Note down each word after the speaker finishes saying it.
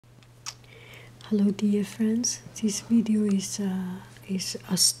Hello dear friends, this video is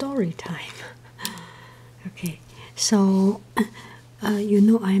a story time. Okay, so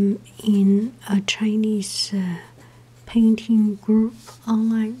I'm in a Chinese painting group,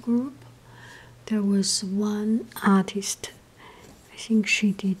 online group. There was one artist, I think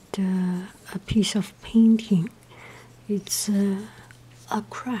she did a piece of painting. It's a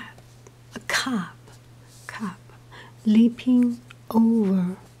crab, a carp leaping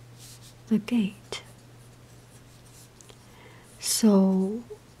over the gate. So,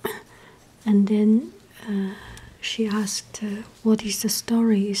 and then she asked what is the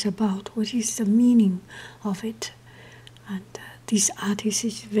story is about, what is the meaning of it. And this artist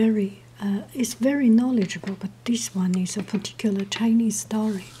is very knowledgeable, but this one is a particular Chinese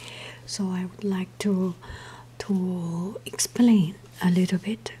story. So I would like to explain a little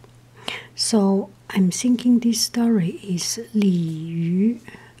bit. So I'm thinking this story is 鲤鱼.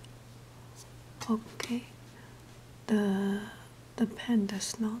 Okay, the pen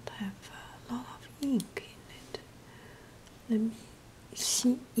does not have a lot of ink in it. Let me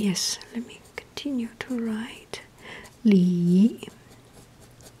see. Yes, let me continue to write. 鲤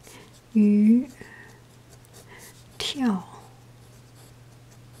鱼跳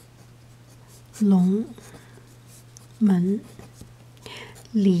龙门.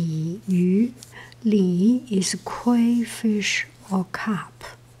 鲤鱼 is crayfish or carp.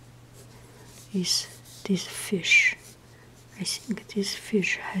 Is this fish? I think this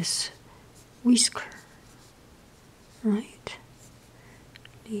fish has whisker, right?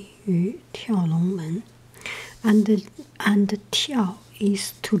 鲤鱼跳龙门, and the 跳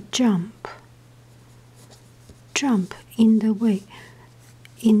is to jump in the way,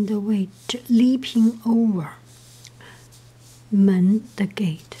 leaping over. 门 the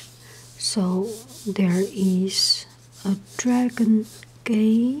gate. So there is a dragon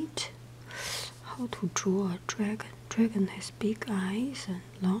gate. How to draw a dragon? Dragon has big eyes and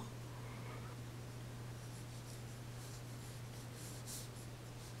long.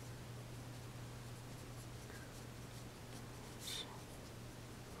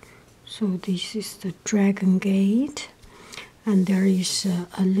 So this is the dragon gate, and there is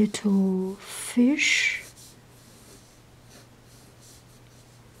a little fish.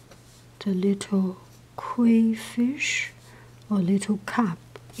 The little crayfish or little carp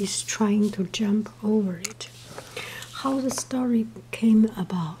is trying to jump over it. How the story came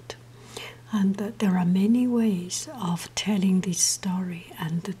about, and there are many ways of telling this story,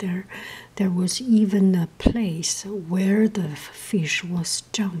 and there was even a place where the fish was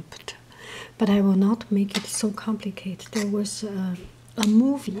jumped. But I will not make it so complicated. There was a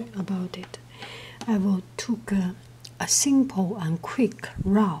movie about it. I will took a simple and quick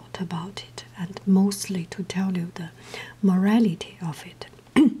route about it, and mostly to tell you the morality of it.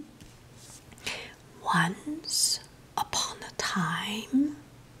 Once upon a time,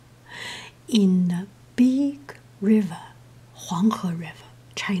 in a big river, Huanghe River,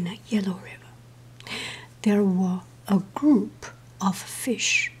 China Yellow River, there were a group of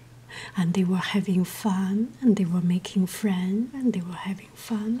fish, and they were having fun, and they were making friends, and they were having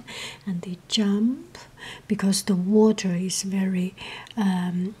fun, and they jump because the water is very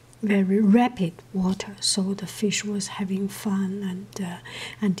rapid water. So the fish was having fun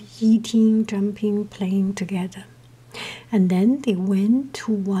and eating, jumping, playing together. And then they went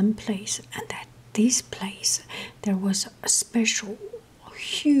to one place, and at this place there was a special,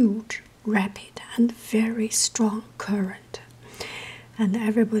 huge, rapid, and very strong current. And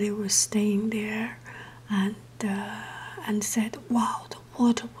everybody was staying there, and said, "Wow, the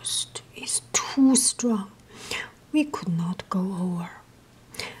water is too strong. We could not go over."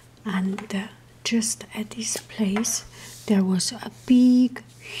 And just at this place, there was a big,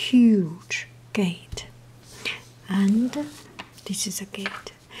 huge gate, and this is a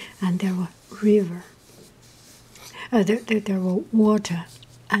gate, and there were river. There were water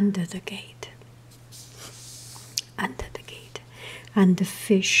under the gate. And the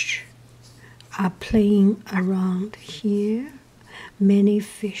fish are playing around here, many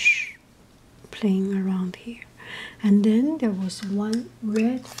fish playing around here. And then there was one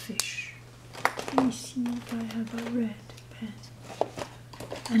red fish. Let me see if I have a red pen.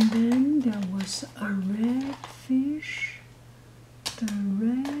 And then there was a red fish. The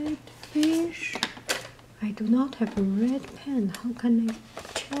red fish. I do not have a red pen. How can I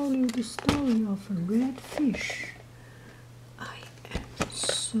tell you the story of a red fish?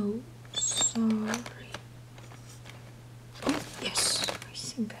 So sorry. Oh, yes, I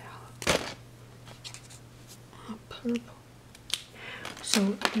think I have purple.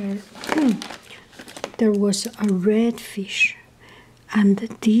 So there was a red fish, And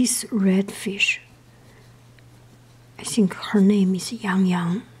this red fish, I think her name is Yang.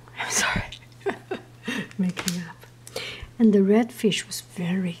 I'm sorry, making up. And the red fish was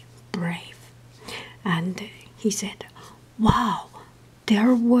very brave. And he said, wow,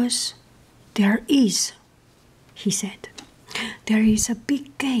 there is, he said, there is a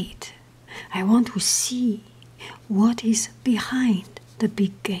big gate. I want to see what is behind the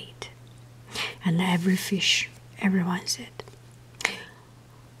big gate. And everyone said,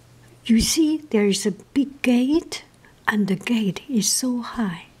 you see, there is a big gate, and the gate is so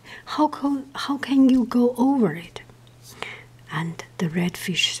high. How can you go over it? And the red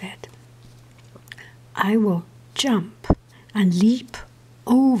fish said, I will jump and leap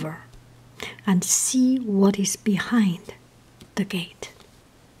over and see what is behind the gate.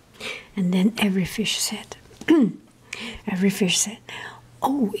 And then every fish said,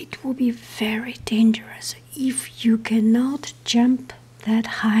 oh, it will be very dangerous. If you cannot jump that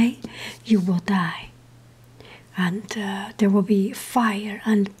high, you will die. And there will be fire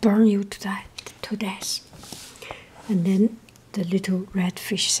and burn you to death. And then the little red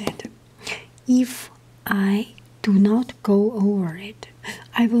fish said, if I do not go over it,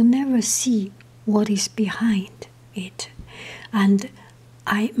 I will never see what is behind it. And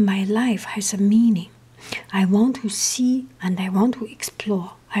my life has a meaning. I want to see and I want to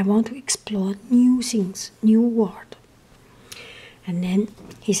explore. I want to explore new things, new world. And then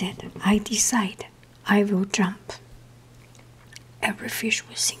he said, I decide I will jump. Every fish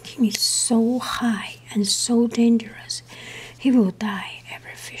was thinking it's so high and so dangerous. He will die.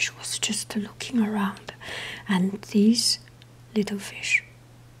 Every fish was just looking around. And this little fish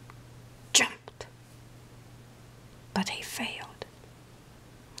jumped. But he failed.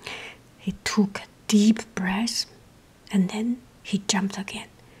 He took a deep breath and then he jumped again.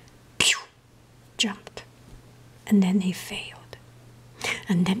 Pew! Jumped. And then he failed.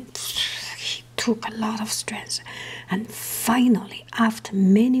 And then he took a lot of strength. And finally, after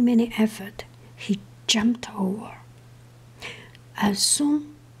many effort, he jumped over. As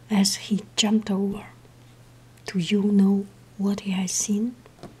soon as he jumped over, do you know what he has seen?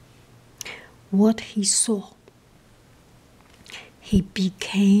 What he saw? He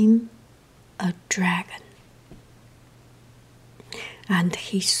became a dragon. And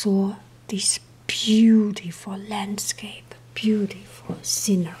he saw this beautiful landscape, beautiful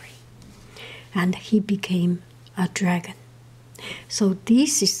scenery. And he became a dragon. So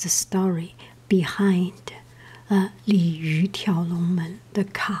this is the story behind 鲤鱼跳龙门, the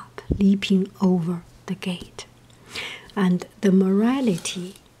carp leaping over the gate. And the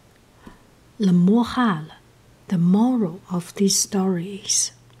morality, the moral of this story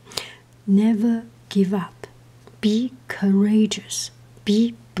is, never give up. Be courageous.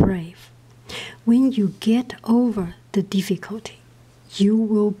 Be brave. When you get over the difficulty, you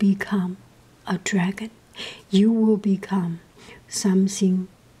will become a dragon. You will become something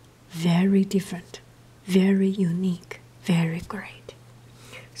very different, very unique, very great.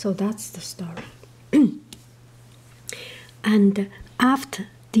 So that's the story. And after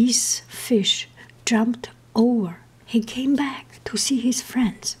this fish jumped over, he came back to see his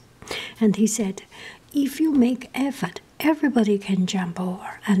friends. And he said, if you make effort, everybody can jump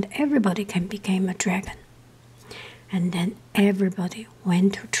over and everybody can become a dragon. And then everybody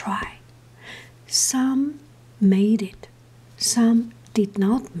went to try. Some made it, some did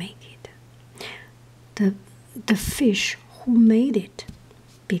not make it. The fish who made it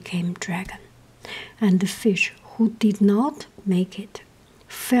became dragon, and the fish who did not make it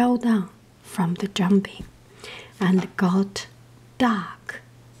fell down from the jumping and got dark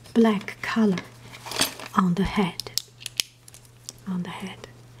black color on the head.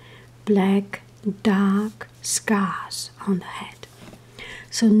 Black dark scars on the head.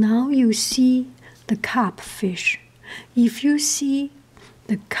 So now you see the carp fish. If you see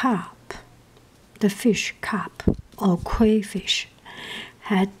the carp, the fish carp or crayfish,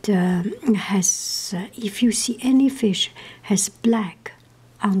 if you see any fish has black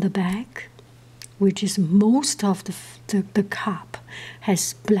on the back, which is most of the carp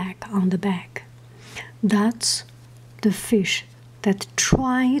has black on the back, that's the fish that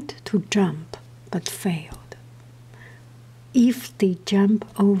tried to jump but failed. If they jump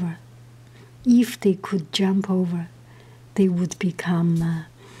over, if they could jump over, they would become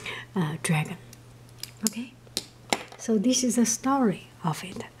a dragon. Okay? So this is the story of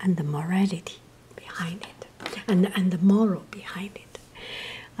it and the morality behind it and the moral behind it.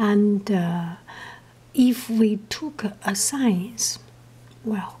 And if we took a science,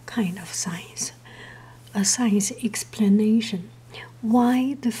 well, kind of science, a science explanation,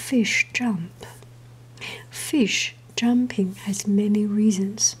 why the fish jump. Fish jumping has many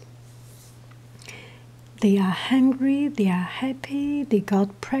reasons. They are hungry, they are happy, they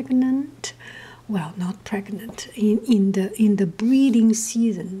got pregnant. Well, not pregnant, in the breeding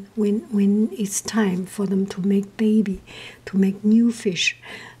season, when it's time for them to make baby, to make new fish,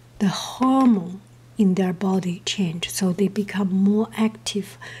 the hormone in their body change, so they become more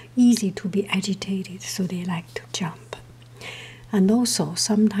active, easy to be agitated, so they like to jump. And also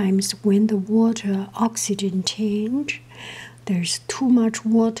sometimes when the water oxygen change, there's too much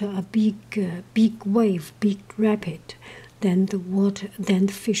water, a big wave, big rapid, then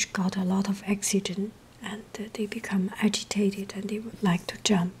the fish got a lot of oxygen and they become agitated and they would like to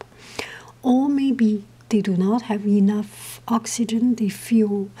jump. Or maybe they do not have enough oxygen, they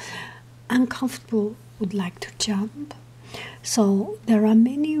feel uncomfortable, would like to jump. So there are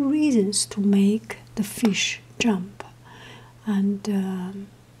many reasons to make the fish jump. And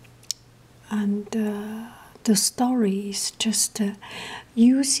the story is just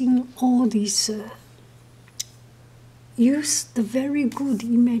using all these, use the very good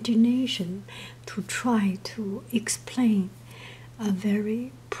imagination to try to explain a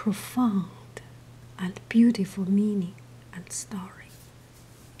very profound and beautiful meaning and story.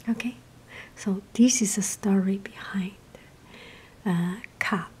 Okay, so this is a story behind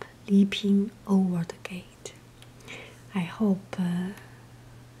Carp leaping over the gate. I hope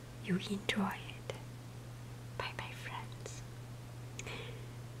you enjoy it. Bye bye, friends.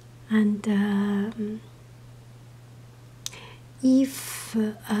 And if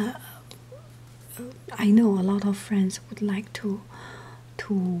I know a lot of friends would like to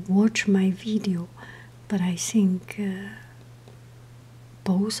watch my video, but I think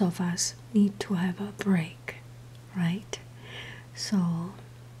both of us need to have a break, right? So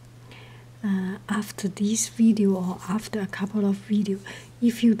after this video or after a couple of videos,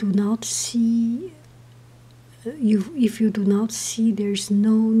 if you do not see there's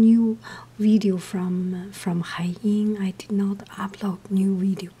no new video from Haiying, I did not upload new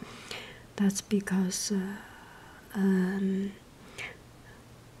video. That's because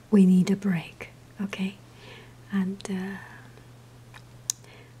we need a break, okay? And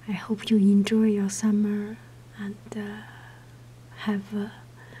I hope you enjoy your summer and have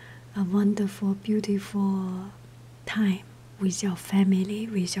a wonderful, beautiful time with your family,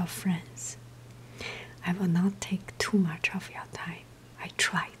 with your friends. I will not take too much of your time. I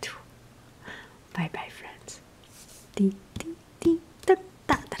try to. Bye bye, friends. Dee, dee.